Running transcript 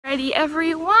Alrighty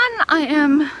everyone, I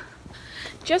am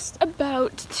just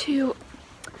about to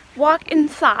walk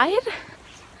inside.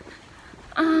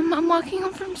 I'm walking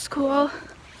home from school.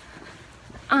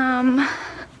 But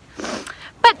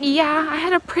yeah, I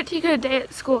had a pretty good day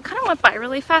at school. It kind of went by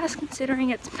really fast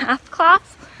considering it's math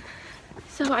class.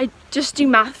 So I just do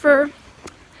math for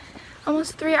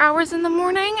almost 3 hours in the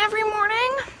morning every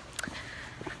morning.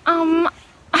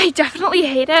 I definitely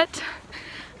hate it,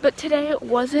 but today it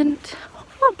wasn't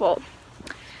horrible.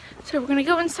 So we're gonna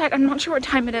go inside. I'm not sure what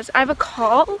time it is. I have a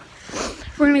call.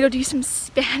 We're gonna go do some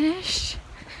Spanish.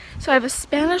 So I have a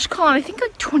Spanish call in I think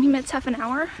like 20 minutes, half an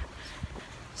hour.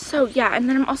 So yeah, and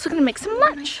then I'm also gonna make some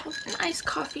lunch. An iced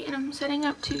coffee, and I'm setting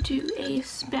up to do a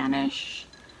Spanish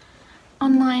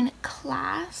online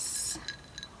class.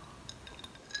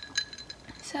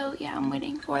 So yeah, I'm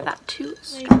waiting for that to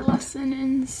start. Lesson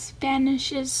in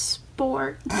Spanish is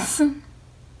sports.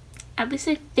 At least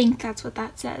I think that's what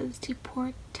that says.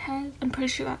 Deportes. I'm pretty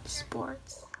sure that's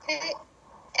sports. Hey,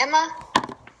 Emma.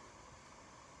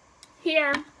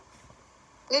 Here.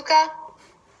 Luca.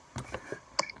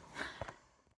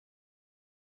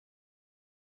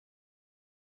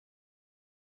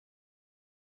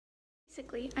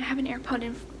 Basically, I have an AirPod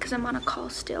in because I'm on a call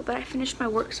still, but I finished my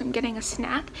work, so I'm getting a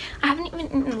snack. I haven't even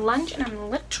eaten lunch, and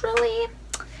I'm literally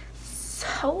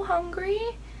so hungry.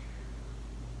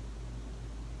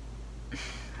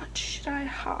 What should I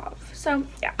have? So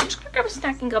yeah, I'm just gonna grab a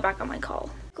snack and go back on my call.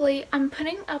 Basically, I'm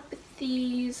putting up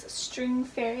these string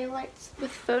fairy lights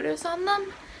with photos on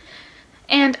them,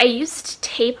 and I used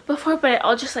tape before, but it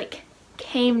all just like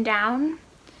came down.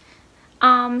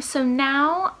 So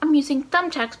now I'm using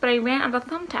thumbtacks, but I ran out of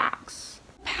thumbtacks.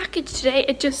 Package today,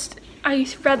 I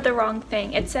read the wrong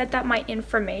thing. It said that my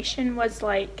information was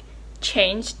like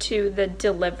changed to the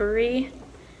delivered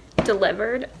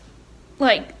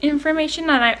like information,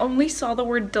 and I only saw the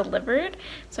word delivered,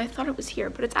 so I thought it was here,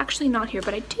 but it's actually not here.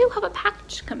 But I do have a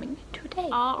package coming today.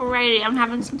 Alrighty, I'm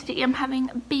having some tea. I'm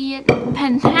having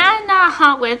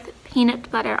banana with peanut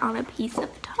butter on a piece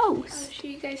of toast. I'll show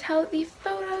you guys how the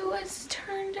photo was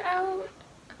turned out.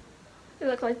 They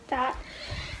look like that.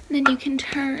 And then you can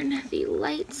turn the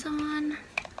lights on.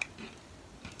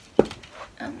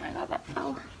 Oh my god, that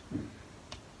fell.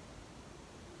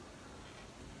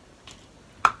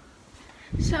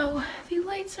 So the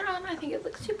lights are on. I think it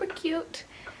looks super cute.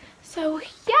 So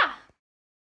yeah.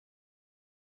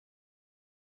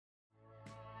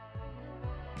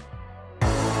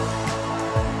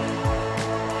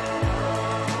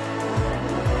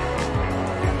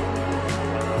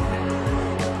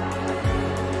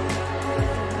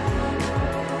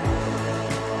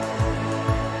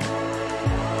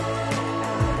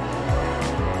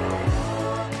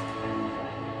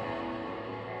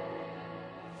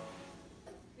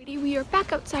 We are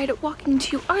back outside walking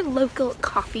to our local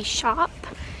coffee shop.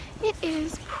 It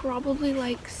is probably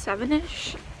like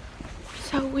 7-ish.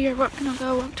 So we are gonna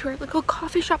go up to our local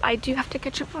coffee shop. I do have to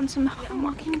catch up on some. I'm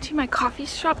walking to my coffee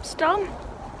shop still.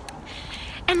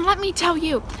 And let me tell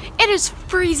you, it is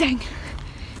freezing.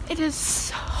 It is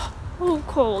so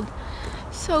cold.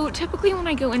 So typically when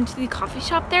I go into the coffee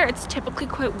shop there, it's typically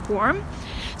quite warm.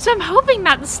 So I'm hoping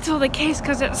that's still the case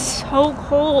because it's so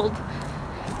cold.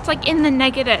 It's like in the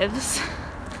negatives.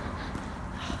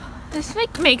 This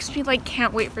like makes me like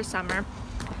can't wait for summer.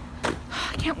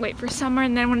 I can't wait for summer,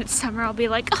 and then when it's summer I'll be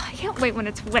like, oh, I can't wait when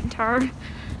it's winter.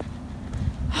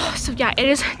 So yeah, it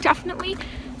is definitely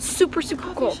super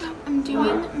cold. I'm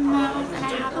doing math, and I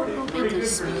have a little bit of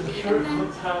smoothie, and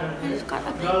then I just got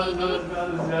a panini.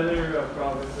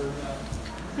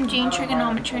 I'm doing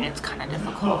trigonometry, and it's kind of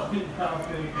difficult.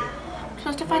 I'm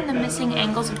supposed to find the missing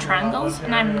angles of triangles,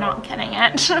 and I'm not getting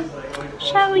it. So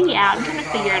yeah, I'm trying to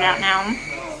figure it out now.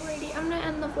 Alrighty, I'm gonna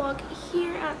end the vlog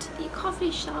here at the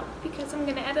coffee shop because I'm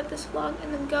gonna edit this vlog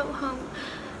and then go home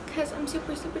because I'm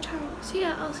super tired. So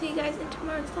yeah, I'll see you guys in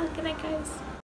tomorrow's vlog. Good night, guys.